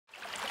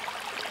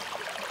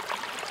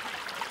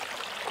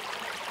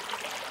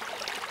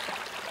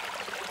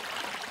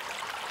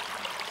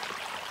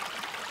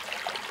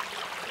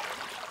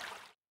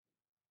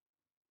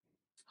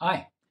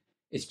Hi,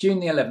 it's June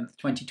the 11th,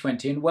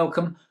 2020, and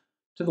welcome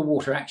to the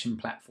Water Action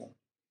Platform.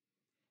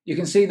 You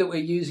can see that we're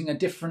using a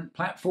different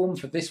platform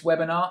for this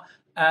webinar,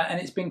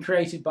 and it's been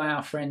created by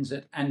our friends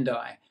at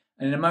Andai.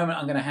 And in a moment,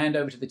 I'm going to hand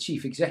over to the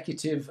Chief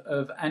Executive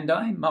of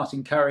Andai,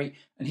 Martin Curry,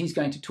 and he's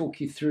going to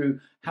talk you through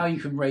how you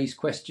can raise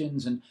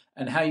questions and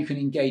how you can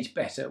engage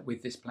better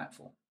with this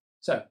platform.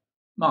 So,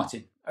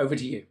 Martin, over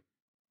to you.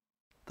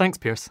 Thanks,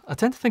 Pierce. I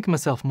tend to think of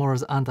myself more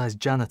as Andai's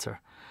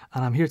janitor,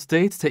 and I'm here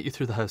today to take you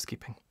through the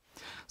housekeeping.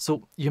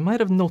 So you might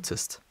have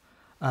noticed,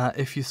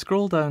 if you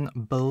scroll down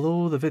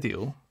below the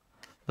video,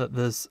 that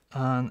there's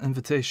an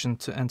invitation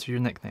to enter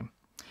your nickname.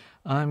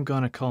 I'm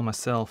going to call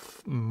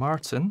myself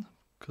Martin,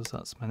 because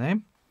that's my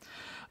name.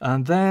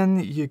 And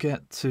then you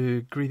get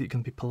to agree that you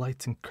can be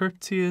polite and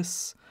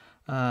courteous,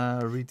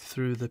 read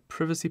through the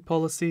privacy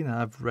policy.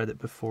 Now, I've read it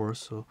before,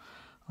 so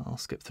I'll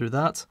skip through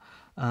that.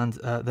 And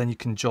then you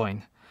can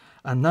join.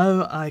 And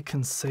now I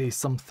can say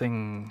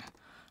something.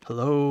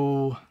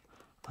 Hello,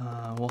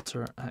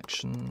 Water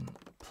Action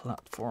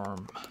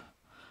Platform.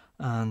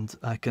 And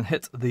I can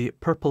hit the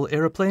purple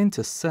aeroplane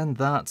to send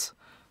that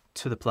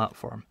to the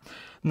platform.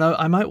 Now,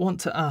 I might want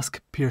to ask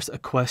Pierce a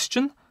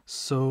question.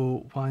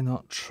 So why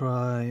not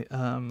try,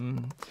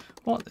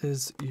 what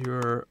is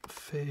your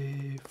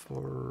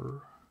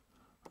favourite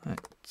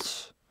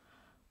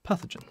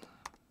pathogen?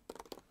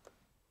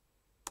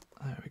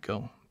 There we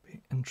go. Be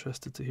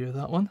interested to hear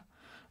that one.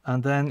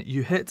 And then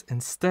you hit,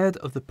 instead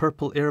of the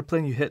purple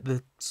aeroplane, you hit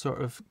the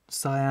sort of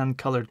cyan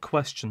coloured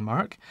question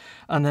mark,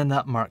 and then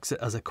that marks it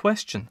as a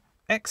question.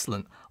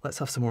 Excellent. Let's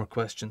have some more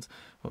questions.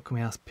 What can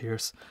we ask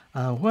Pierce?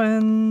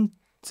 When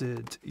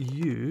did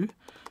you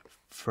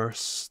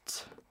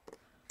first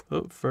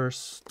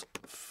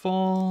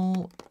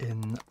fall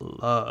in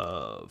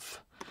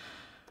love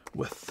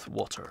with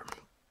water?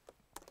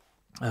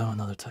 Oh,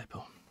 another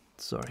typo.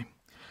 Sorry.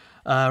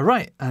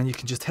 Right, and you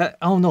can just hit,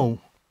 oh no,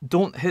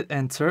 don't hit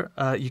enter.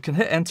 You can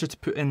hit enter to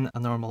put in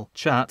a normal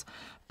chat,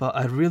 but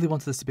I really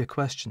wanted this to be a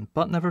question.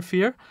 But never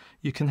fear,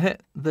 you can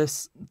hit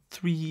this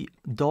 3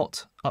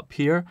 dot up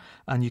here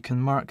and you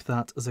can mark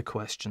that as a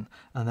question,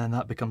 and then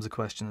that becomes a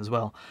question as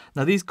well.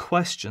 Now these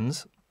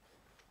questions,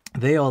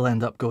 they all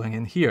end up going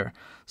in here.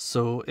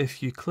 So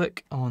if you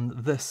click on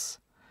this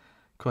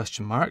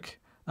question mark,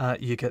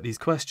 you get these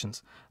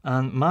questions.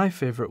 And my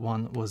favourite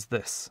one was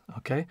this,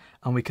 okay?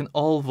 And we can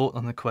all vote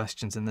on the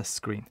questions in this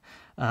screen.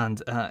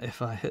 And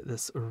if I hit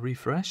this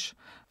refresh,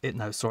 it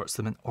now sorts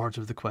them in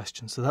order of the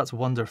questions. So that's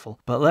wonderful.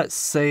 But let's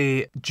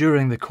say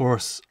during the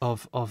course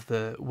of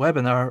the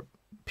webinar,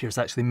 Pierce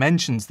actually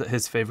mentions that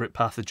his favourite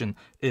pathogen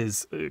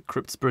is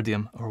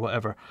Cryptosporidium or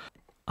whatever.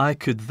 I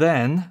could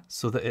then,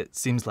 so that it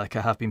seems like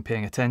I have been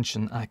paying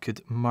attention, I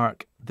could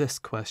mark this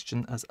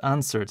question as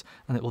answered,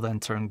 and it will then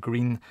turn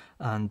green,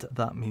 and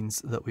that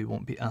means that we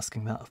won't be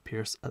asking that of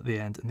Pierce at the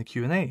end in the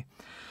Q&A.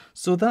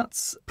 So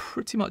that's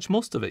pretty much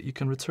most of it. You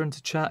can return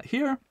to chat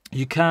here.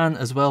 You can,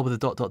 as well, with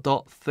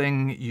the ...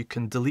 thing, you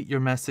can delete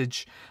your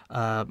message,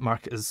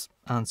 mark it as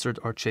answered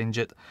or change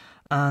it.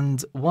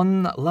 And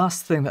one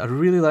last thing that I'd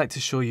really like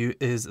to show you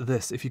is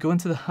this. If you go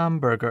into the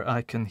hamburger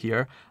icon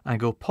here and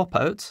go pop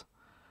out,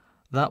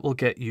 that will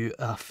get you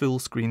a full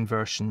screen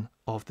version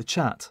of the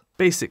chat.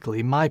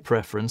 Basically, my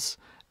preference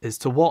is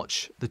to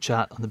watch the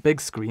chat on the big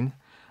screen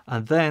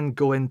and then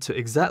go into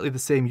exactly the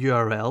same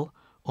URL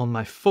on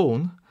my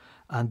phone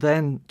and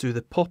then do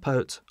the pop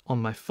out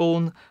on my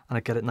phone, and I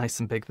get it nice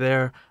and big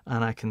there,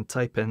 and I can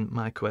type in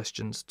my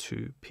questions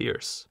to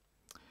Pierce.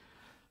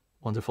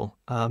 Wonderful.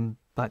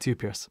 Back to you,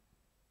 Pierce.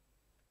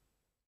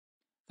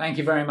 Thank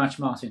you very much,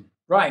 Martin.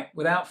 Right,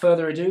 without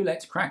further ado,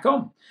 let's crack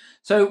on.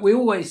 So we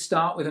always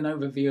start with an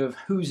overview of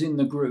who's in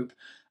the group.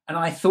 And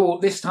I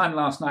thought this time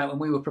last night when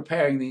we were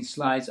preparing these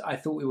slides, I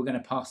thought we were going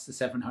to pass the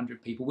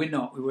 700 people. We're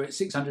not. We were at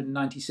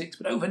 696,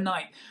 but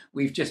overnight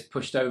we've just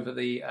pushed over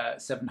the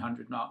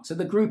 700 mark. So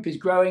the group is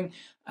growing,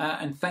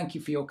 and thank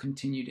you for your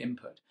continued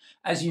input.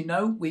 As you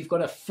know, we've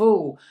got a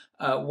full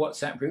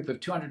WhatsApp group of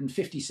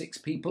 256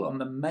 people on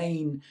the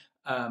main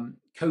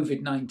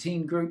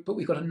COVID-19 group, but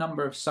we've got a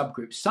number of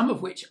subgroups, some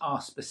of which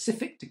are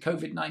specific to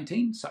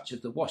COVID-19, such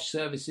as the wash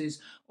services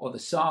or the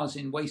SARS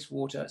in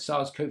wastewater,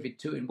 SARS-CoV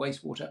 2 in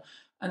wastewater,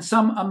 and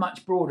some are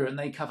much broader and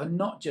they cover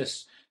not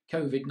just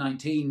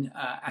COVID-19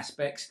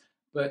 aspects,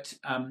 but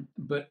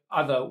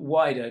other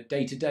wider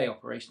day-to-day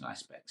operational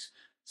aspects,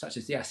 such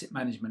as the asset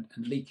management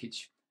and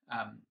leakage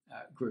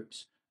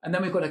groups. And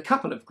then we've got a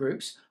couple of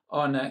groups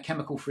on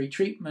chemical-free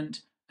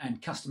treatment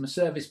and customer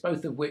service,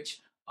 both of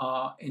which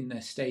are in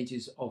their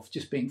stages of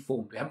just being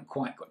formed. We haven't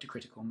quite got to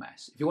critical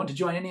mass. If you want to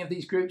join any of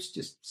these groups,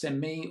 just send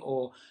me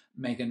or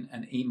Megan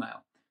an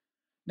email.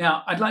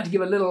 Now, I'd like to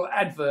give a little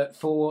advert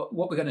for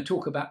what we're going to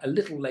talk about a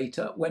little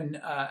later when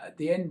at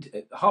the end,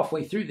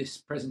 halfway through this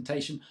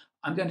presentation,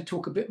 I'm going to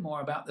talk a bit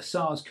more about the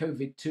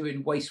SARS-CoV 2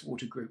 in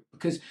wastewater group,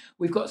 because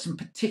we've got some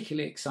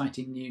particularly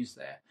exciting news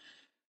there.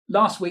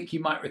 Last week, you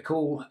might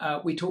recall,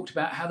 we talked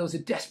about how there was a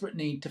desperate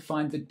need to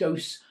find the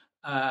dose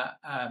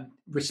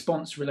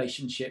response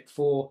relationship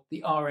for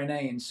the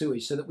RNA in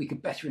sewage so that we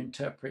could better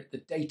interpret the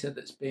data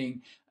that's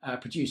being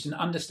produced and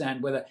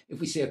understand whether if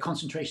we see a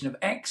concentration of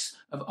X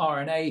of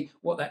RNA,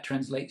 what that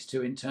translates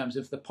to in terms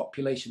of the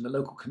population, the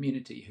local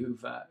community who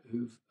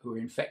are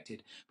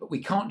infected. But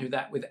we can't do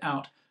that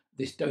without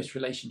this dose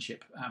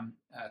relationship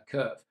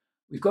curve.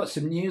 We've got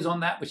some news on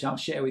that, which I'll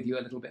share with you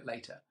a little bit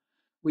later.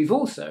 We've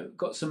also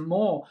got some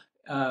more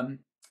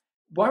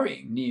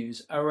worrying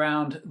news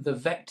around the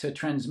vector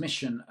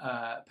transmission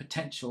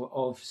potential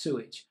of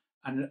sewage,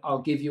 and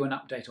I'll give you an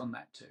update on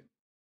that too.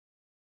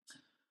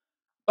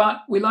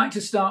 But we like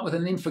to start with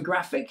an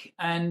infographic,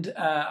 and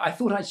I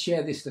thought I'd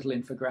share this little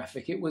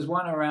infographic. It was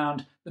one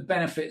around the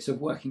benefits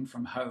of working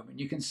from home, and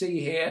you can see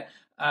here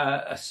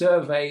a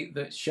survey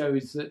that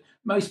shows that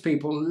most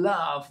people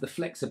love the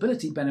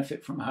flexibility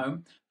benefit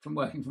from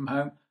working from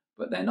home,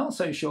 but they're not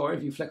so sure,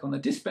 if you flick on the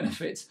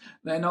disbenefits,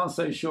 they're not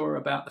so sure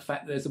about the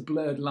fact that there's a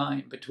blurred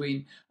line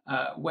between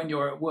when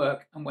you're at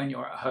work and when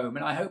you're at home.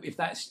 And I hope if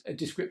that's a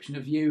description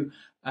of you,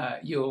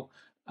 you're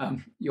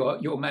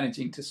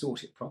managing to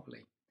sort it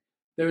properly.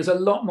 There is a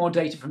lot more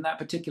data from that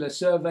particular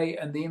survey,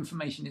 and the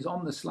information is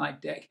on the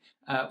slide deck,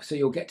 so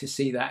you'll get to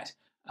see that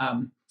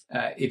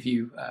if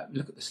you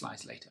look at the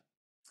slides later.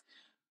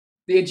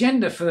 The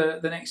agenda for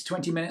the next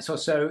 20 minutes or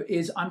so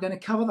is I'm going to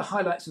cover the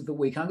highlights of the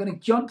week. I'm going to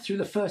jump through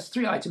the first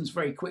 3 items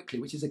very quickly,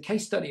 which is a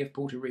case study of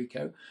Puerto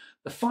Rico,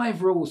 the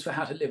 5 rules for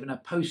how to live in a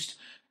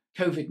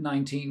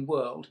post-COVID-19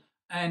 world,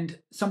 and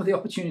some of the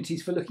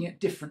opportunities for looking at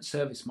different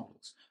service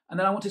models. And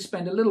then I want to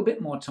spend a little bit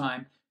more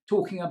time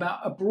talking about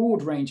a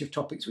broad range of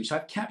topics which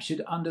I've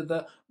captured under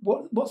the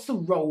what's the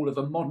role of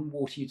a modern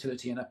water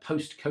utility in a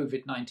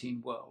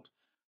post-COVID-19 world.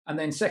 And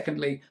then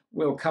secondly,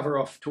 we'll cover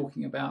off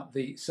talking about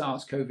the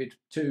Tsarkoe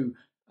V2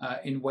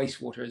 in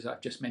wastewater, as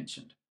I've just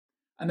mentioned.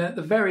 And then at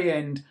the very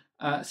end,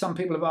 some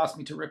people have asked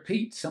me to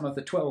repeat some of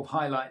the 12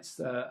 highlights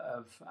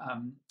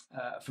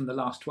from the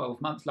last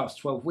 12 months, last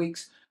 12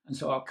 weeks, and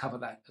so I'll cover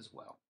that as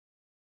well.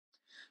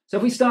 So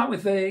if we start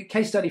with the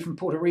case study from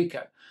Puerto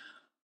Rico,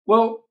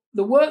 well,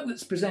 the work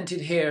that's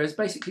presented here has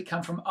basically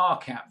come from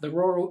RCAP, the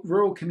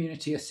Rural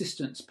Community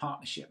Assistance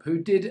Partnership, who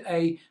did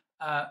a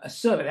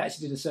survey. They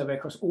actually did a survey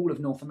across all of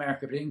North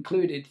America, but it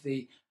included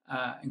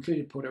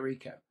Puerto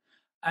Rico.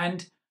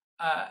 And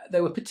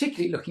they were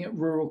particularly looking at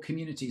rural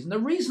communities. And the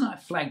reason I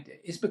flagged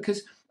it is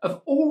because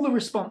of all the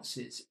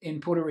responses in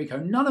Puerto Rico,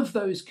 none of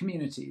those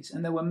communities,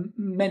 and there were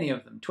many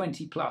of them,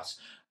 20 plus,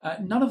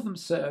 none of them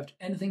served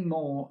anything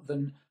more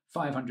than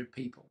 500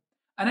 people.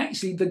 And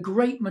actually, the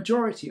great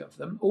majority of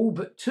them, all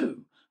but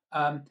 2,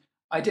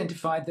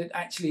 identified that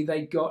actually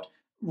they got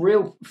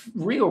real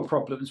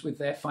problems with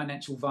their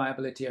financial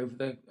viability over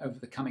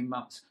the coming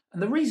months.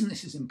 And the reason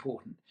this is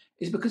important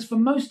is because for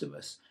most of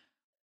us,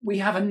 we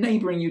have a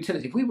neighbouring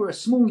utility. If we were a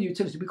small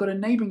utility, we've got a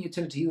neighbouring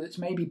utility that's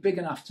maybe big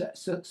enough to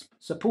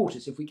support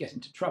us if we get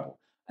into trouble.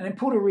 And in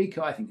Puerto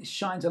Rico, I think this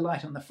shines a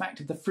light on the fact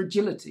of the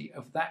fragility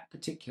of that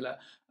particular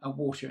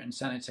water and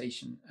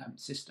sanitation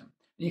system.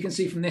 And you can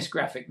see from this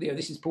graphic,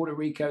 this is Puerto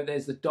Rico,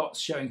 there's the dots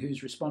showing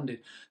who's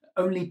responded.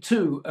 Only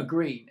 2 are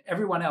green.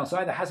 Everyone else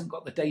either hasn't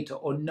got the data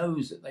or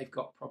knows that they've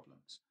got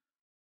problems.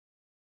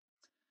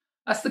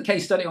 That's the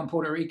case study on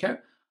Puerto Rico.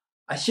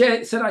 I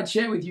said I'd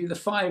share with you the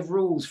 5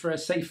 rules for a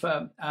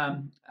safer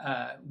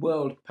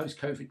world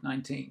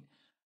post-COVID-19.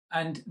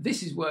 And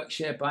this is work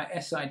shared by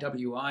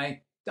SIWI,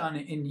 done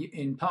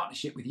in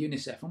partnership with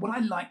UNICEF. And what I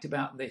liked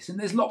about this, and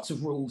there's lots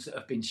of rules that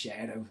have been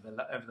shared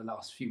over the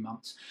last few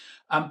months,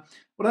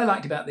 what I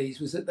liked about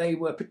these was that they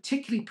were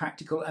particularly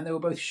practical and they were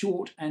both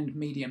short and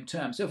medium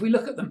term. So if we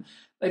look at them,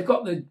 they've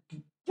got the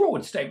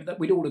broad statement that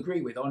we'd all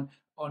agree with on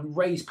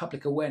raise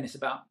public awareness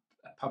about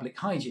public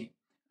hygiene,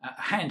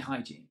 hand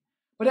hygiene.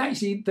 But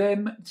actually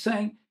them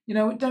saying,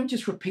 don't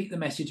just repeat the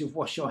message of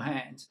wash your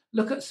hands.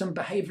 Look at some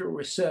behavioural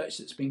research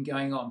that's been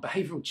going on,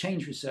 behavioural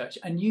change research,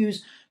 and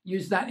use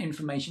that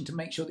information to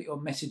make sure that your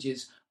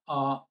messages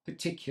are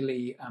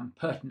particularly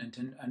pertinent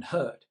and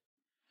heard.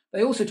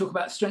 They also talk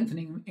about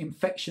strengthening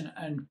infection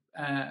and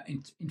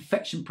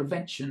infection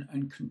prevention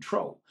and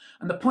control.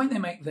 And the point they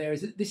make there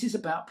is that this is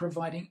about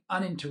providing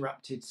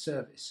uninterrupted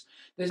service.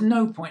 There's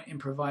no point in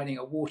providing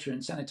a water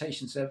and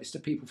sanitation service to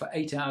people for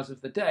 8 hours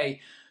of the day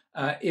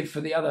if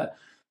for the other,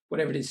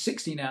 whatever it is,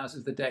 16 hours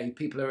of the day,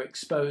 people are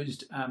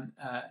exposed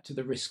to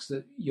the risks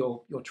that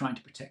you're trying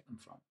to protect them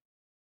from.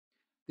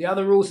 The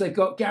other rules they've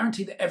got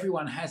guarantee that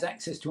everyone has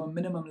access to a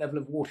minimum level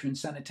of water and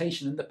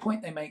sanitation. And the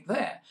point they make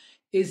there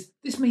is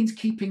this means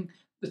keeping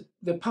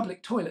the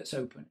public toilets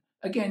open.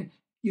 Again,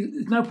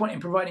 there's no point in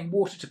providing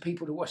water to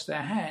people to wash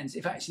their hands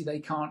if actually they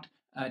can't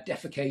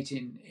defecate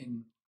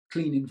in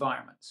clean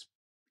environments.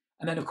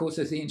 And then, of course,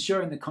 there's the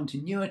ensuring the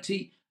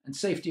continuity and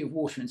safety of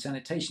water and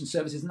sanitation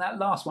services. And that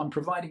last one,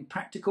 providing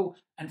practical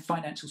and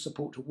financial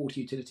support to water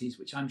utilities,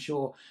 which I'm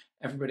sure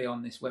everybody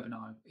on this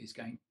webinar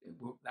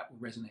that will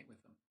resonate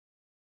with them.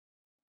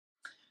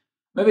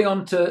 Moving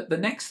on to the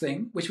next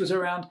thing, which was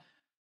around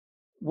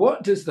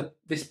what does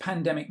this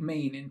pandemic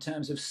mean in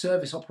terms of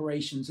service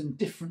operations and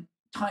different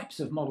types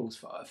of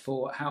models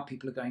for how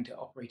people are going to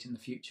operate in the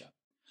future.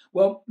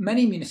 Well,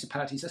 many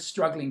municipalities are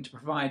struggling to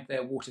provide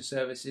their water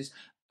services,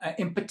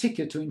 in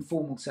particular to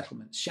informal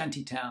settlements,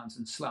 shanty towns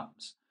and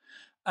slums.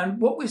 And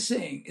what we're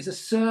seeing is a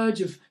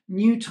surge of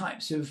new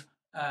types of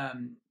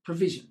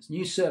provisions,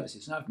 new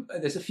services. And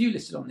there's a few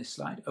listed on this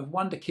slide of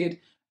Wonder Kid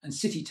and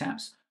City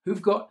Taps,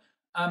 who've got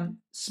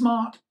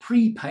smart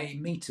prepay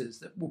meters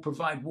that will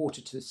provide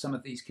water to some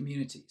of these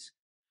communities.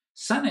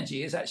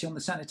 Sanergy is actually on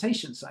the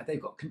sanitation side.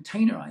 They've got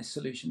containerized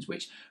solutions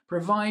which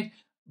provide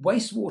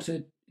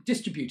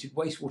distributed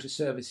wastewater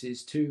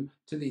services to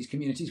these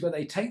communities where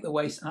they take the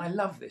waste, and I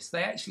love this,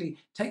 they actually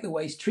take the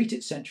waste, treat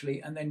it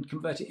centrally, and then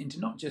convert it into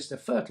not just a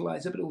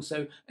fertilizer, but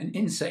also an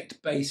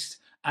insect-based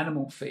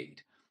animal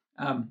feed,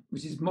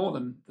 which is more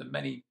than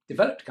many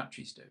developed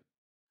countries do.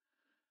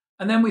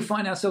 And then we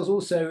find ourselves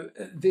also,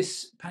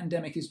 this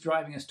pandemic is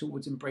driving us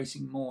towards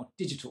embracing more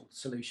digital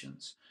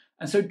solutions.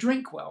 And so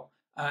Drinkwell,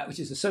 which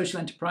is a social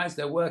enterprise,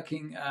 they're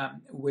working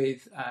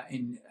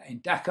in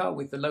Dakar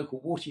with the local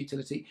water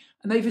utility,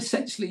 and they've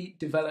essentially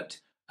developed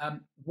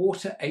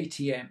water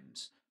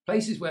ATMs,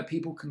 places where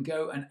people can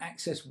go and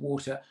access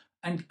water,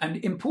 and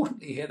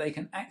importantly here, they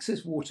can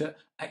access water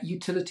at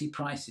utility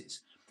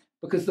prices,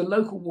 because the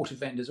local water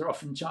vendors are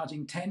often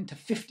charging 10 to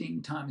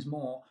 15 times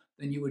more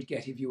than you would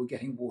get if you were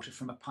getting water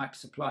from a pipe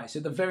supply. So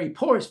the very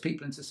poorest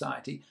people in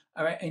society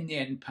are in the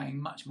end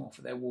paying much more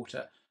for their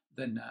water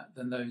than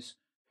those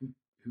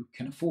who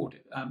can afford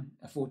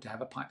to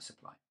have a pipe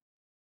supply.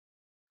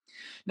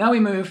 Now we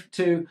move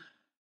to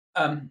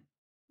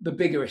the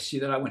bigger issue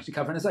that I wanted to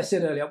cover. And as I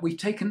said earlier, we've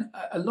taken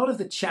a lot of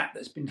the chat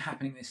that's been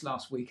happening this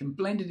last week and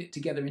blended it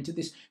together into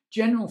this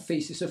general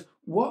thesis of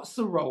what's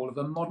the role of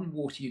a modern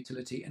water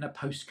utility in a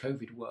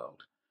post-COVID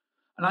world.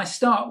 And I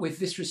start with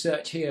this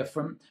research here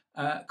from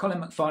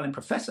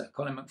Professor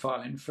Colin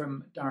McFarlane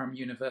from Durham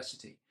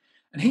University.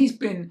 And he's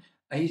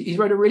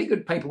wrote a really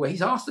good paper where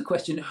he's asked the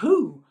question,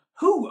 who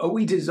are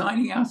we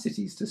designing our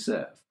cities to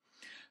serve?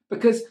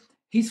 Because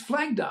he's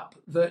flagged up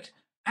that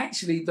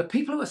actually the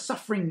people who are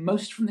suffering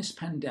most from this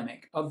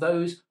pandemic are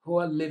those who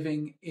are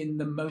living in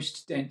the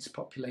most dense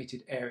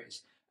populated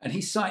areas. And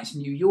he cites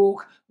New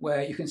York,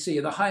 where you can see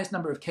the highest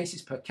number of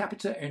cases per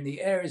capita are in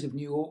the areas of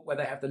New York where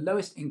they have the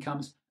lowest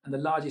incomes and the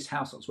largest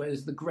households, where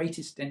there's the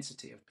greatest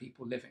density of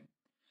people living.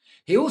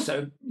 He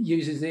also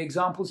uses the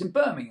examples in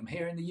Birmingham.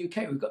 Here in the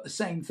UK, we've got the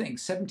same thing.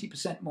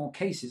 70% more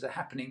cases are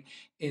happening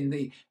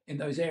in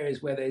those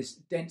areas where there's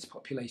dense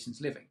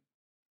populations living.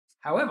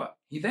 However,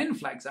 he then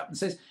flags up and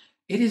says,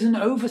 it is an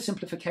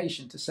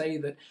oversimplification to say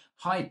that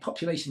high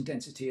population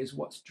density is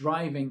what's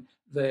driving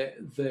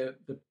the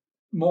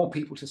more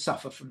people to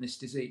suffer from this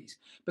disease.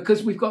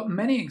 Because we've got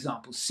many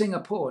examples,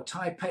 Singapore,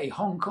 Taipei,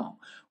 Hong Kong,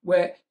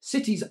 where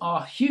cities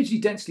are hugely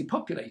densely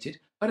populated,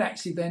 but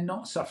actually they're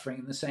not suffering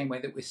in the same way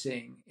that we're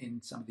seeing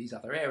in some of these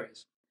other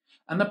areas.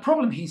 And the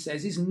problem, he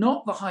says, is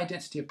not the high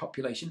density of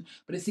population,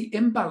 but it's the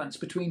imbalance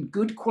between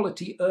good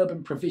quality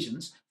urban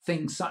provisions,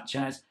 things such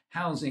as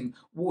housing,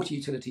 water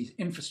utilities,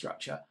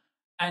 infrastructure,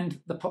 and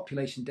the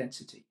population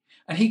density.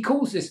 And he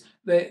calls this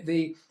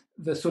the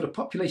sort of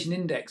population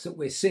index that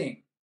we're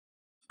seeing,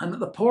 and that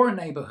the poorer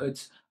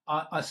neighbourhoods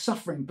are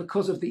suffering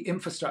because of the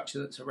infrastructure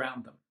that's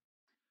around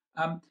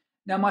them.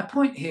 Now, my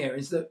point here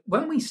is that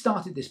when we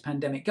started this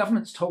pandemic,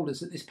 governments told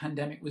us that this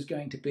pandemic was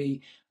going to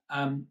be,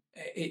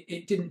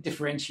 it didn't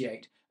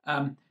differentiate.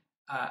 And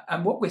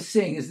what we're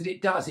seeing is that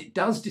it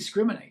does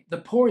discriminate. The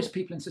poorest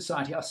people in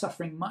society are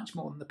suffering much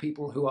more than the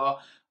people who are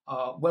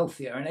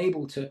wealthier and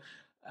able to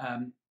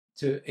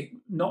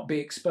not be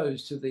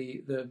exposed to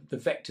the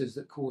vectors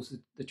that cause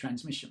the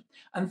transmission.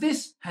 And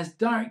this has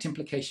direct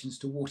implications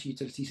to water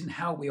utilities and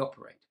how we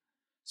operate.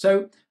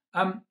 So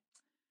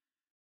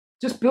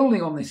just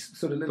building on this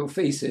sort of little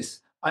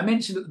thesis, I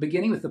mentioned at the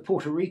beginning with the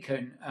Puerto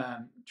Rico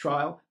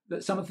trial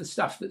that some of the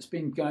stuff that's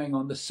been going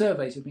on, the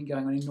surveys have been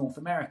going on in North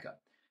America.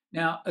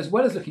 Now, as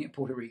well as looking at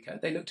Puerto Rico,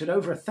 they looked at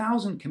over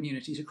 1,000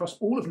 communities across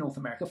all of North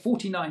America,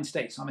 49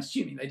 states. I'm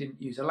assuming they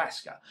didn't use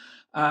Alaska,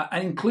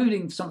 and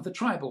including some of the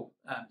tribal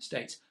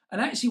states.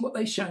 And actually what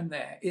they've shown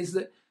there is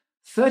that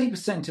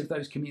 30% of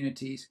those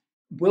communities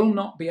will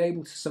not be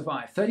able to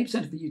survive.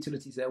 30% of the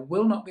utilities there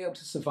will not be able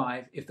to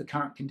survive if the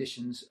current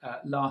conditions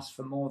last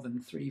for more than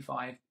 3,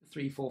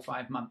 4,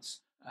 5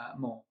 months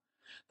more.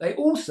 They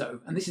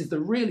also, and this is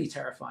the really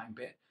terrifying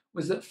bit,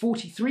 was that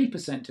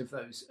 43% of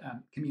those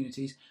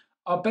communities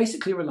are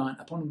basically reliant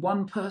upon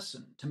one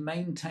person to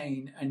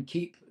maintain and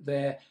keep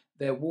their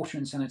water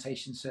and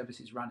sanitation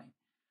services running.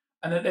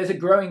 And that there's a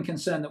growing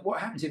concern that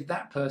what happens if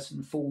that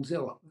person falls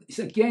ill? This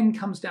again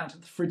comes down to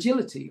the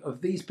fragility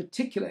of these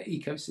particular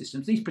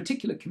ecosystems, these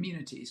particular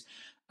communities,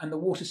 and the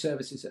water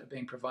services that are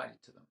being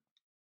provided to them.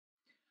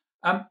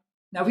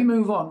 Now, if we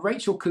move on,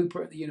 Rachel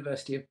Cooper at the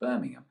University of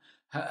Birmingham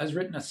has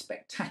written a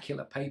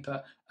spectacular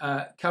paper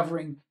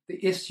covering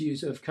the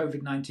issues of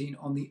COVID-19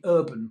 on the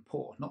urban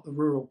poor, not the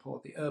rural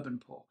poor, the urban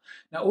poor.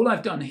 Now, all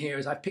I've done here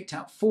is I've picked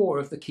out 4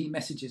 of the key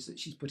messages that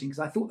she's putting because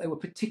I thought they were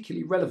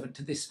particularly relevant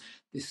to this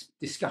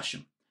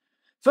discussion.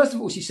 First of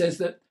all, she says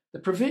that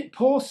the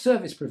poor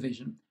service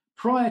provision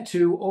prior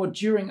to or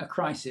during a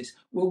crisis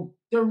will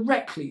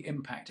directly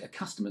impact a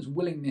customer's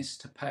willingness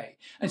to pay.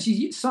 And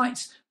she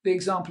cites the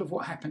example of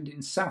what happened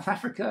in South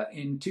Africa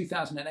in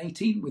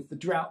 2018 with the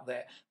drought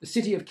there. The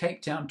city of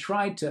Cape Town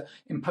tried to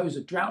impose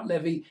a drought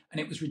levy and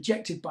it was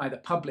rejected by the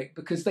public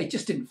because they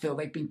just didn't feel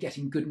they'd been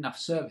getting good enough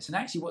service. And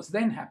actually what's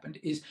then happened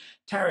is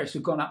tariffs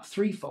have gone up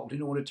threefold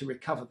in order to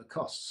recover the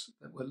costs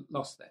that were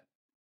lost there.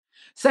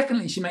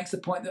 Secondly, she makes the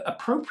point that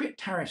appropriate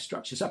tariff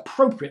structures,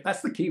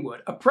 that's the key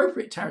word,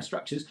 appropriate tariff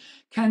structures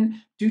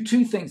can do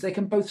two things. They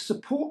can both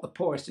support the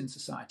poorest in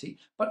society,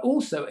 but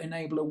also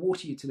enable a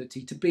water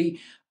utility to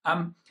be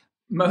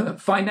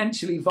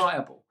financially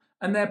viable.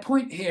 And their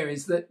point here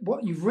is that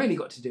what you've really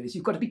got to do is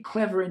you've got to be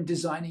clever in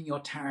designing your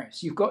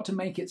tariffs. You've got to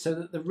make it so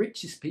that the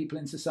richest people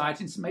in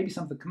society, and maybe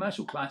some of the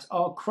commercial clients,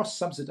 are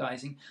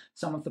cross-subsidizing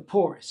some of the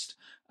poorest,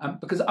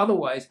 because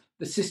otherwise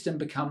the system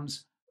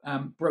becomes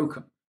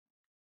broken.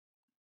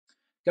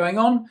 Going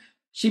on,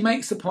 she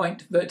makes the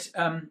point that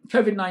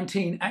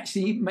COVID-19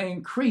 actually may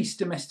increase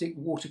domestic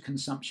water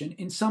consumption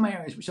in some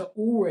areas which are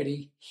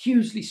already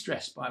hugely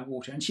stressed by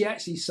water. And she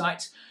actually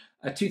cites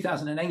a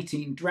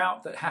 2018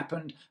 drought that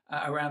happened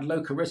around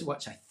Loka Reservoir,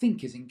 which I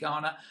think is in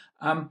Ghana.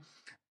 And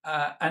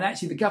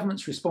actually the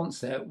government's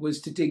response there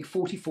was to dig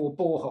 44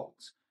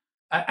 boreholes,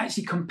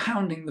 actually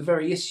compounding the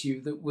very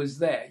issue that was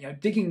there. You know,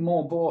 digging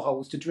more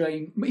boreholes to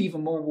drain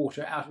even more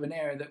water out of an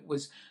area that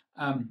was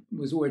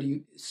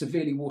already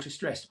severely water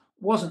stressed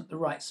wasn't the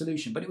right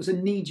solution, but it was a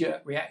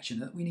knee-jerk reaction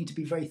that we need to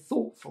be very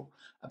thoughtful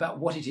about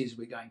what it is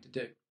we're going to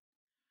do.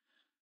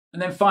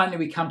 And then finally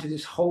we come to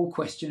this whole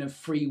question of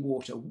free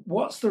water.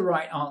 What's the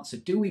right answer?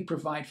 Do we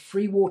provide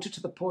free water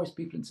to the poorest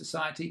people in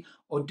society,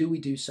 or do we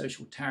do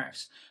social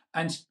tariffs?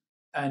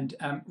 And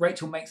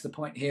Rachel makes the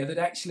point here that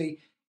actually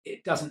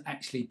it doesn't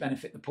actually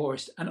benefit the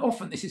poorest, and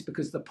often this is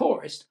because the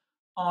poorest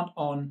aren't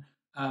on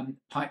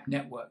pipe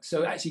networks.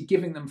 So actually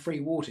giving them free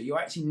water, you're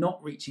actually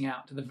not reaching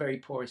out to the very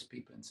poorest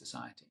people in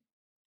society.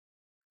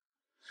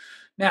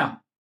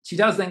 Now, she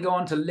does then go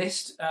on to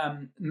list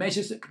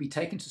measures that could be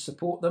taken to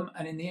support them,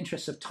 and in the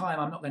interest of time,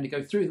 I'm not going to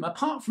go through them,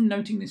 apart from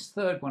noting this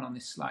third one on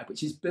this slide,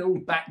 which is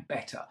build back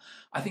better.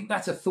 I think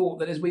that's a thought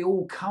that as we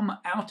all come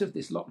out of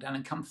this lockdown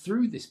and come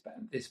through this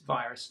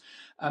virus,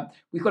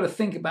 we've got to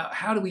think about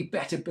how do we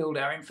better build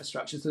our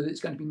infrastructure so that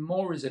it's going to be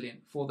more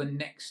resilient for the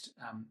next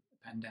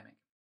pandemic.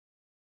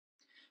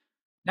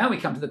 Now we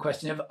come to the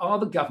question of, are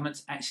the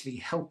governments actually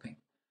helping?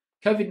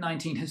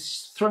 COVID-19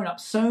 has thrown up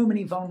so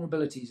many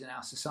vulnerabilities in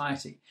our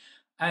society.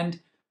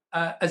 And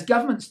as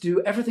governments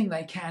do everything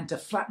they can to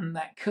flatten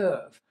that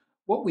curve,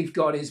 what we've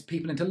got is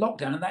people into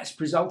lockdown. And that's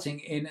resulting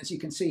in, as you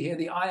can see here,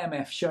 the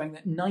IMF showing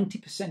that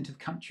 90% of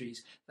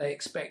countries they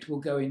expect will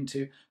go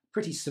into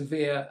pretty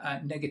severe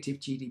negative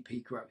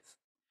GDP growth.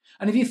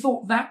 And if you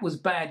thought that was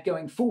bad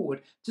going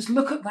forward, just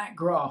look at that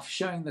graph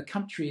showing the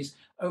countries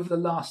over the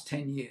last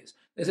 10 years.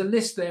 There's a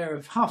list there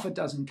of half a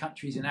dozen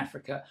countries in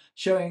Africa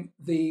showing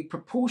the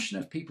proportion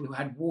of people who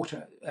had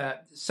water,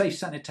 safe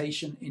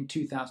sanitation in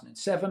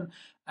 2007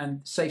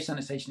 and safe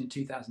sanitation in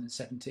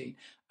 2017.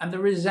 And the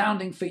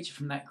resounding feature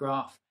from that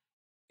graph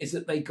is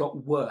that they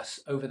got worse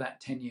over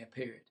that 10-year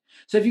period.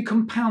 So if you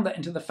compound that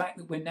into the fact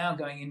that we're now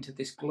going into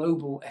this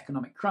global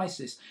economic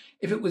crisis,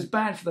 if it was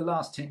bad for the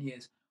last 10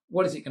 years,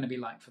 what is it going to be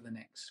like for the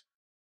next?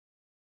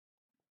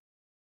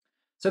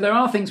 So there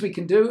are things we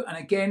can do, and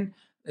again,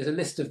 there's a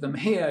list of them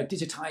here.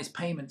 Digitize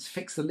payments,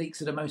 fix the leaks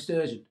that are most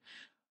urgent.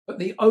 But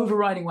the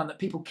overriding one that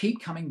people keep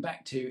coming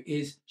back to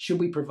is, should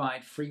we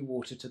provide free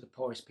water to the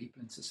poorest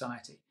people in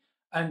society?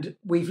 And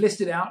we've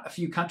listed out a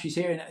few countries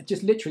here and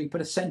just literally put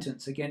a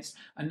sentence against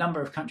a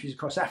number of countries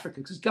across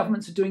Africa, because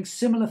governments are doing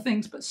similar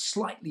things but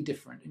slightly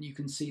different. And you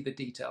can see the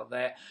detail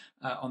there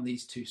on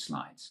these two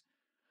slides.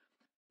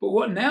 But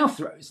what now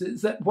throws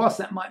is that whilst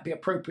that might be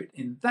appropriate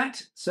in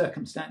that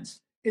circumstance,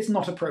 it's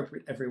not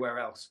appropriate everywhere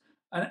else.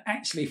 And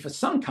actually, for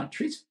some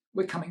countries,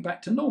 we're coming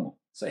back to normal.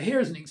 So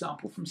here's an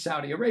example from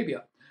Saudi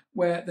Arabia,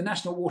 where the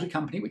National Water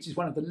Company, which is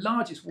one of the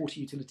largest water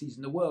utilities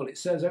in the world, it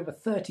serves over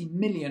 30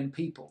 million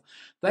people.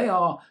 They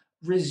are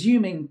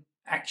resuming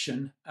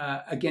action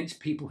against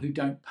people who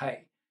don't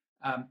pay.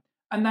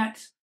 And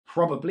that's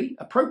probably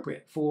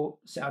appropriate for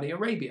Saudi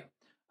Arabia.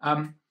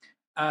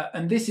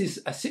 And this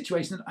is a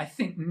situation that I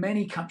think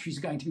many countries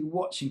are going to be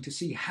watching to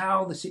see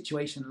how the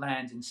situation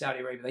lands in Saudi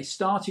Arabia. They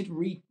started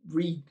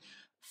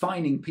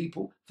fining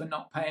people for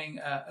not paying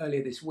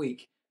earlier this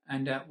week,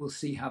 and we'll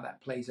see how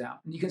that plays out.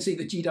 And you can see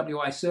the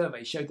GWI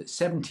survey showed that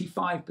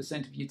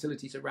 75% of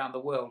utilities around the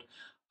world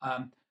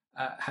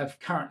have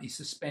currently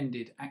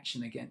suspended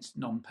action against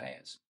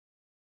non-payers.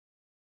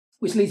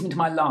 Which leads me to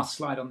my last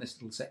slide on this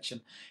little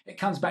section. It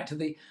comes back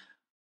to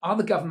are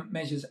the government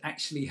measures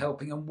actually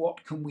helping, and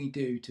what can we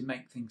do to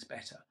make things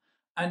better?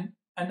 And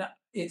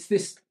it's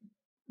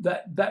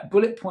that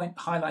bullet point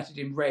highlighted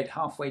in red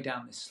halfway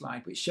down this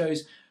slide, which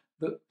shows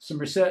some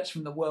research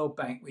from the World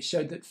Bank, which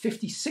showed that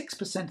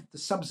 56% of the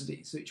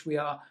subsidies which we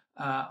are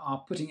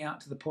putting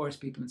out to the poorest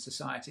people in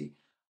society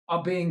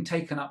are being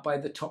taken up by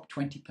the top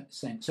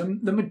 20%. So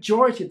the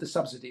majority of the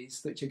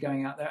subsidies that are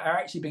going out there are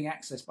actually being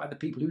accessed by the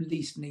people who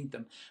least need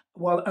them,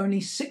 while only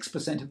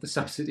 6% of the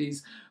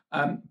subsidies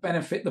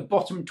benefit the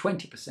bottom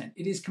 20%.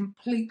 It is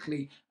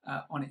completely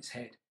on its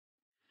head.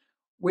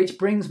 Which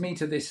brings me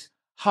to this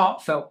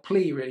heartfelt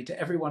plea really to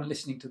everyone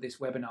listening to this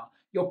webinar.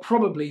 You're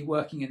probably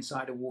working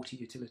inside a water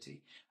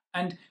utility.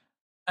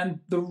 And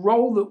the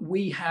role that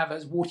we have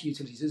as water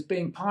utilities as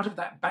being part of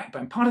that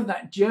backbone, part of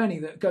that journey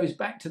that goes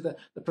back to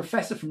the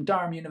professor from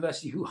Durham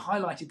University who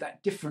highlighted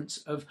that difference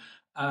of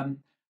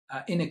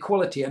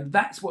inequality. And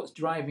that's what's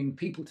driving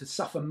people to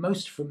suffer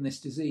most from this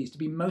disease, to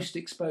be most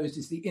exposed,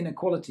 is the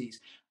inequalities.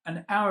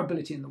 And our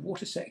ability in the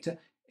water sector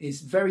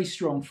is very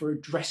strong for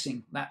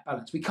addressing that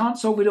balance. We can't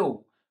solve it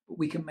all, but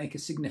we can make a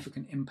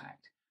significant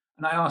impact.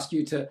 And I ask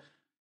you to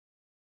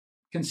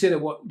consider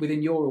what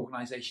within your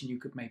organisation you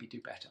could maybe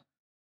do better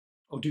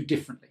or do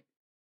differently.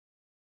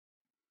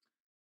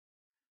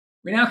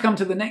 We now come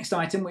to the next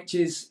item, which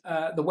is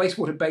the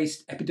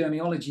wastewater-based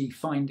epidemiology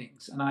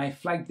findings. And I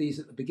flagged these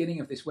at the beginning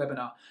of this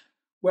webinar,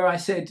 where I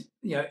said,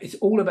 it's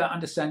all about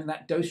understanding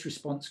that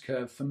dose-response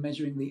curve for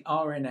measuring the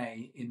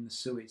RNA in the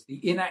sewage,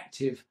 the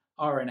inactive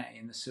RNA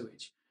in the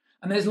sewage.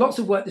 And there's lots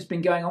of work that's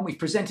been going on. We've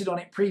presented on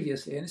it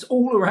previously, and it's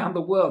all around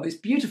the world. It's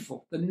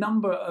beautiful, the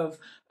number of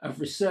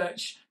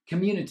research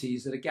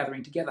communities that are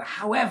gathering together.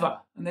 However,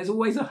 and there's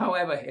always a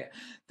however here,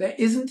 there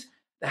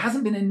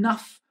hasn't been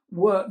enough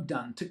work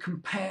done to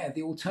compare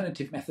the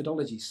alternative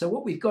methodologies. So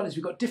what we've got is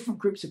we've got different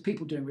groups of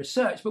people doing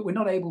research, but we're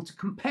not able to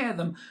compare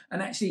them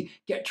and actually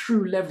get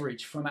true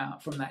leverage from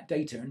that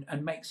data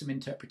and make some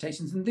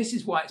interpretations. And this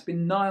is why it's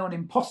been nigh on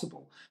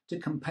impossible to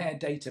compare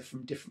data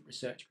from different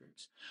research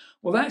groups.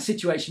 Well, that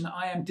situation,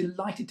 I am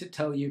delighted to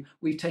tell you,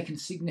 we've taken a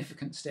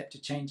significant step to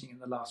changing in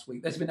the last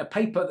week. There's been a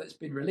paper that's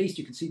been released.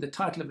 You can see the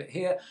title of it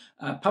here,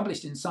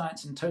 published in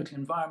Science and Total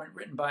Environment,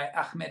 written by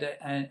Ahmed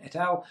et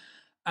al.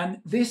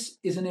 And this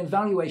is an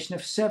evaluation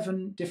of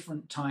 7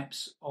 different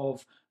types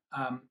of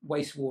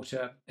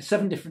wastewater,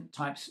 7 different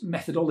types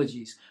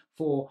methodologies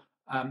for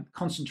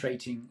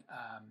concentrating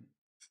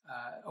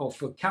or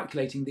for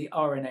calculating the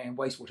RNA in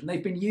wastewater. And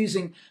they've been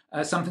using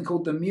something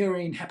called the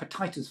murine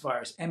hepatitis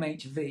virus,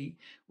 MHV,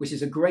 which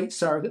is a great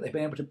surrogate. They've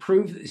been able to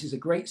prove that this is a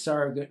great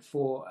surrogate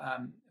for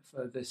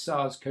the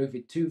Tsarkoe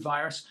V2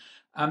 virus.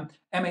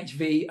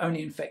 MHV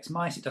only infects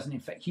mice, it doesn't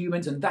infect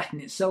humans, and that in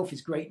itself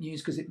is great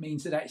news because it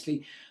means that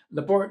actually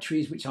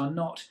laboratories which are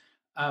not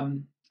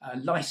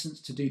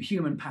licensed to do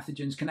human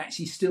pathogens can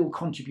actually still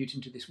contribute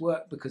into this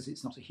work because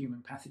it's not a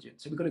human pathogen.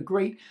 So we've got a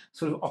great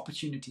sort of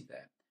opportunity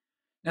there.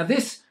 Now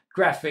this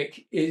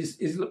graphic is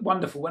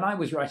wonderful. When I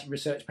was writing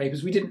research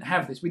papers, we didn't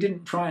have this. We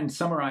didn't try and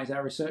summarize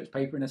our research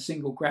paper in a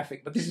single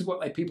graphic, but this is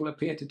what people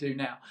appear to do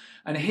now.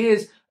 And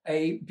here's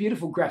a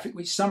beautiful graphic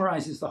which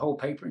summarizes the whole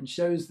paper and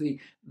shows the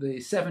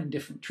 7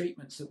 different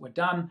treatments that were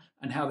done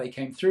and how they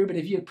came through. But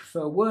if you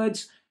prefer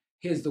words,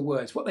 here's the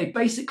words. What they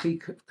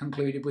basically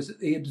concluded was that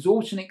the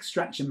absorption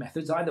extraction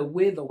methods, either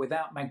with or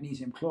without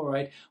magnesium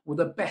chloride, were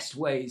the best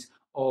ways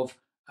of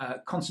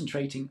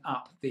concentrating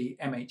up the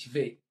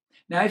MHV.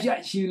 Now, if you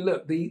actually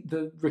look,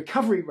 the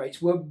recovery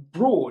rates were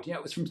broad.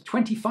 It was from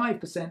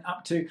 25%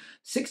 up to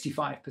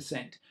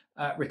 65%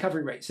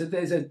 recovery rate. So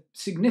there's a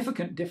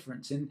significant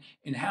difference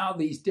in how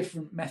these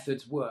different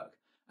methods work.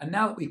 And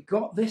now that we've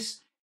got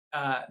this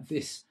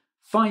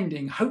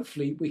finding,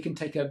 hopefully we can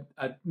take a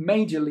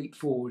major leap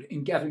forward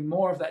in gathering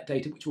more of that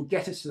data, which will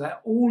get us to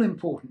that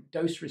all-important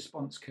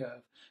dose-response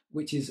curve,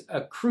 which is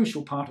a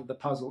crucial part of the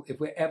puzzle if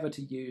we're ever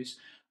to use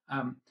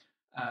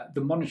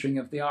the monitoring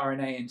of the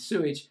RNA in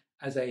sewage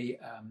as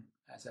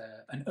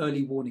an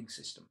early warning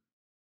system.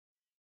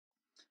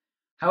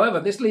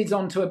 However, this leads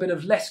on to a bit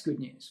of less good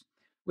news,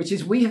 which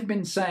is we have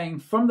been saying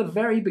from the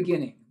very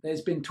beginning,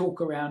 there's been talk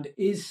around,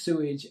 is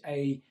sewage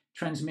a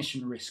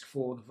transmission risk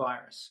for the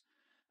virus?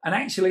 And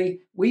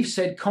actually, we've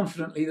said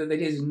confidently that it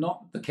is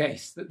not the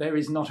case, that there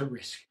is not a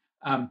risk,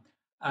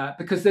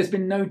 because there's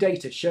been no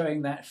data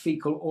showing that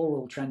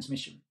fecal-oral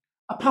transmission.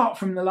 Apart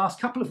from the last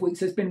couple of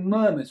weeks, there's been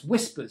murmurs,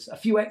 whispers, a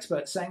few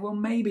experts saying, well,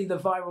 maybe the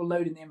viral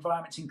load in the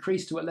environment's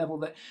increased to a level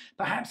that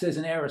perhaps there's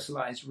an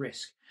aerosolized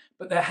risk.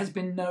 But there has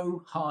been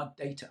no hard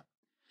data.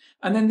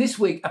 And then this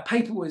week, a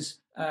paper was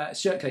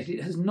circulated.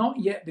 It has not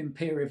yet been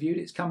peer-reviewed.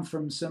 It's come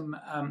from some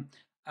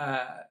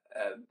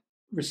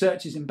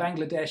researchers in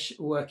Bangladesh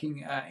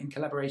working in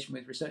collaboration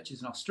with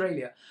researchers in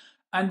Australia.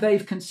 And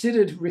they've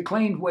considered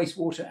reclaimed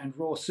wastewater and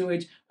raw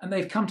sewage, and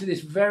they've come to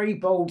this very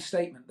bold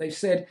statement. They've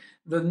said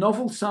the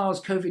novel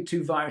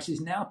SARS-CoV-2 virus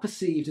is now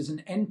perceived as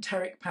an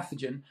enteric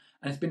pathogen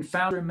and has been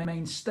found to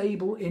remain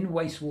stable in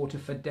wastewater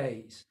for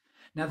days.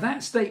 Now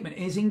that statement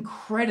is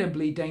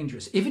incredibly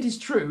dangerous. If it is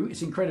true,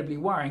 it's incredibly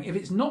worrying. If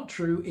it's not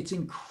true, it's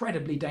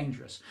incredibly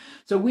dangerous.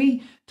 So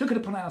we took it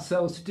upon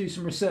ourselves to do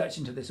some research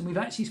into this, and we've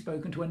actually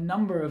spoken to a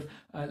number of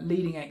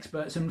leading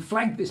experts and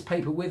flagged this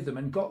paper with them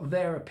and got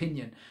their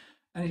opinion.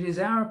 And it is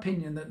our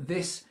opinion that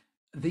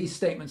these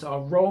statements are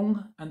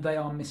wrong and they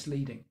are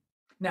misleading.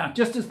 Now,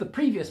 just as the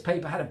previous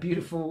paper had a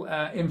beautiful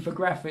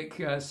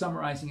infographic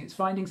summarizing its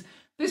findings,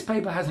 This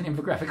paper has an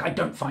infographic I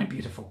don't find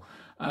beautiful.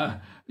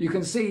 You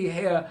can see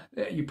here,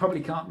 you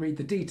probably can't read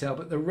the detail,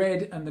 but the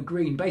red and the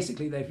green,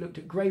 basically they've looked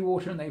at grey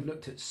water and they've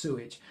looked at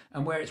sewage.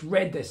 And where it's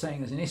red, they're saying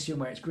there's an issue,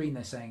 and where it's green,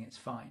 they're saying it's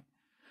fine.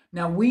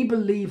 Now, we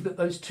believe that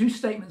those two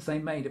statements they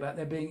made about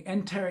there being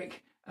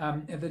enteric,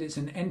 that it's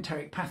an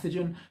enteric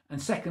pathogen,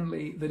 and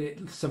secondly, that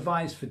it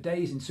survives for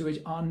days in sewage,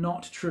 are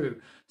not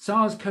true.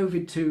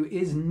 SARS-CoV-2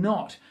 is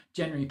not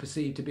generally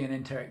perceived to be an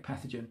enteric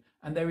pathogen,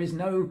 and there is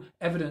no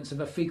evidence of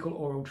a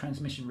fecal-oral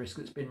transmission risk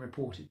that's been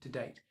reported to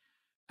date.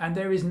 And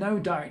there is no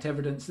direct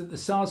evidence that the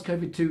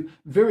SARS-CoV-2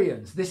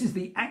 virions, this is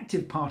the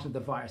active part of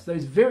the virus,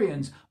 those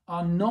virions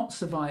are not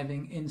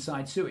surviving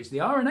inside sewage. The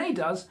RNA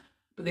does,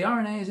 but the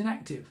RNA is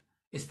inactive.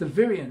 It's the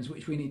virions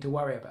which we need to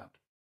worry about.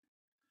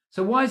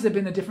 So why has there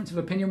been a difference of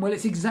opinion? Well,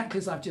 it's exactly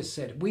as I've just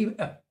said.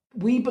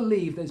 We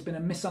believe there's been a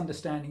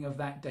misunderstanding of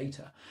that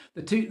data.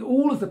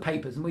 All of the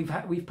papers, and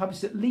we've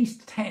published at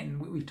least 10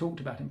 we've talked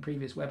about in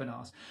previous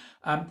webinars,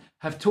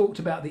 have talked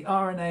about the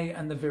RNA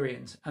and the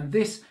virions, and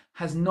this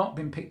has not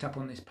been picked up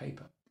on this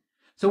paper.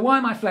 So why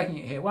am I flagging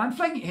it here? Well, I'm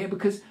flagging it here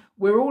because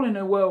we're all in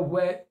a world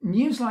where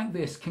news like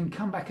this can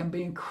come back and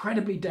be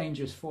incredibly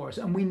dangerous for us,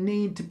 and we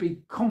need to be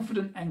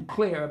confident and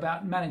clear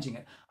about managing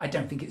it. I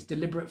don't think it's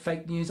deliberate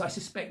fake news. I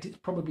suspect it's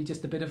probably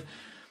just a bit of,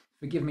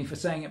 forgive me for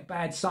saying it,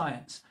 bad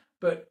science.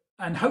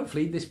 And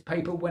hopefully this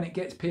paper, when it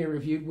gets peer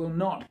reviewed, will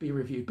not be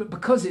reviewed. But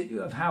because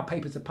of how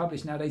papers are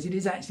published nowadays, it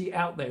is actually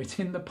out there. It's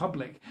in the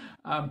public.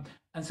 And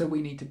so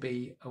we need to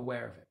be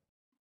aware of it.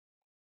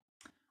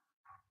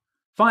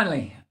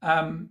 Finally,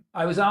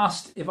 I was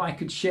asked if I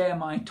could share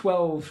my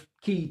 12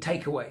 key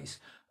takeaways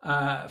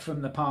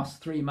from the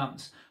past 3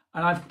 months.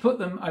 And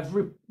I've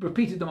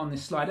repeated them on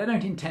this slide. I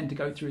don't intend to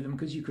go through them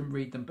because you can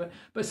read them.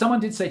 But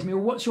someone did say to me,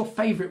 well, what's your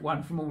favourite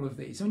one from all of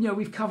these? And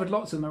we've covered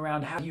lots of them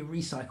around how you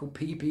recycle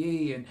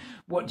PPE and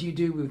what do you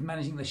do with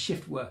managing the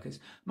shift workers.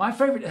 My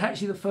favourite is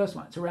actually the first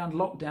one. It's around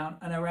lockdown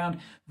and around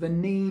the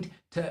need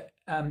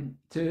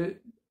to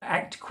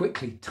act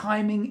quickly.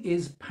 Timing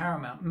is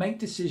paramount. Make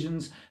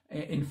decisions,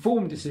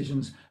 informed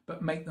decisions,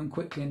 but make them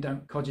quickly and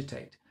don't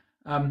cogitate.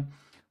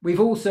 We've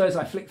also, as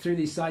I flick through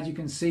these slides, you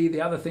can see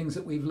the other things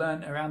that we've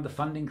learned around the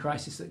funding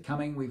crisis that's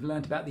coming. We've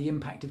learned about the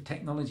impact of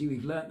technology.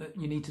 We've learned that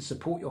you need to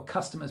support your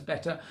customers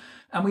better.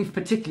 And we've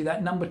particularly,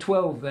 that number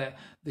 12 there,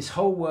 this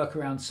whole work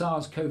around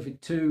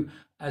SARS-CoV-2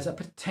 as a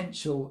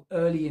potential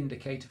early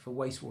indicator for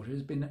wastewater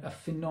has been a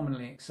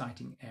phenomenally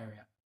exciting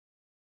area.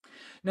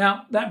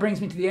 Now, that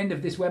brings me to the end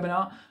of this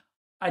webinar.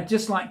 I'd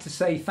just like to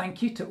say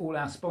thank you to all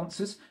our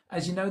sponsors.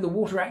 As you know, the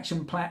Water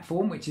Action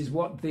Platform, which is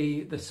what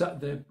the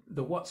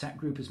WhatsApp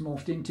group has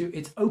morphed into,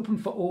 it's open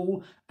for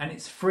all and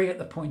it's free at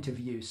the point of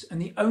use.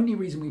 And the only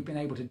reason we've been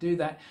able to do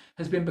that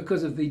has been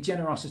because of the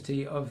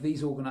generosity of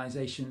these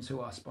organisations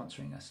who are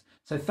sponsoring us.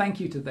 So thank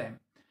you to them.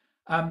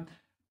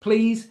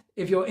 Please,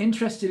 if you're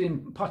interested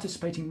in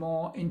participating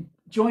more,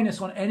 join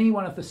us on any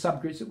one of the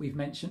subgroups that we've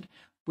mentioned.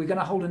 We're going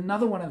to hold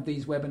another one of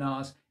these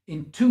webinars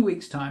in 2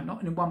 weeks' time,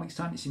 not in 1 week's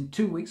time, it's in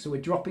 2 weeks. So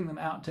we're dropping them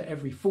out to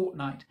every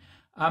fortnight.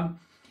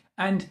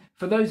 And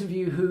for those of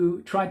you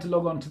who tried to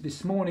log on to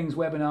this morning's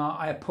webinar,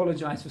 I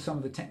apologise for some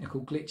of the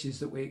technical glitches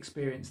that we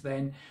experienced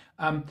then.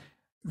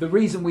 The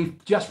reason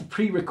we've just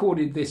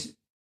pre-recorded this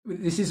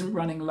isn't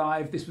running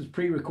live, this was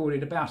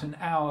pre-recorded about an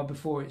hour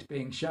before it's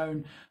being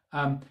shown,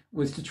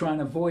 was to try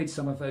and avoid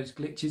some of those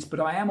glitches. But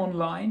I am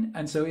online,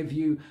 and so if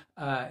you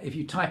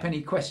type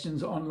any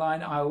questions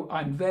online,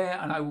 I'm there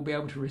and I will be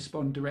able to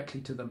respond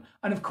directly to them.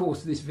 And of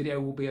course, this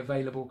video will be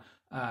available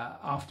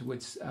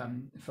afterwards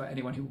for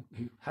anyone who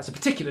has a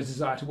particular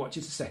desire to watch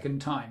it a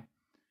second time.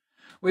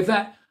 With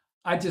that,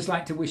 I'd just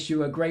like to wish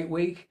you a great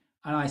week,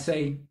 and I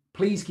say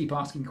please keep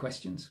asking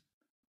questions,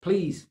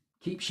 please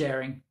keep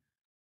sharing,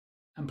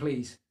 and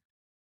please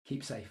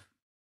keep safe.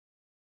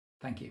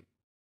 Thank you.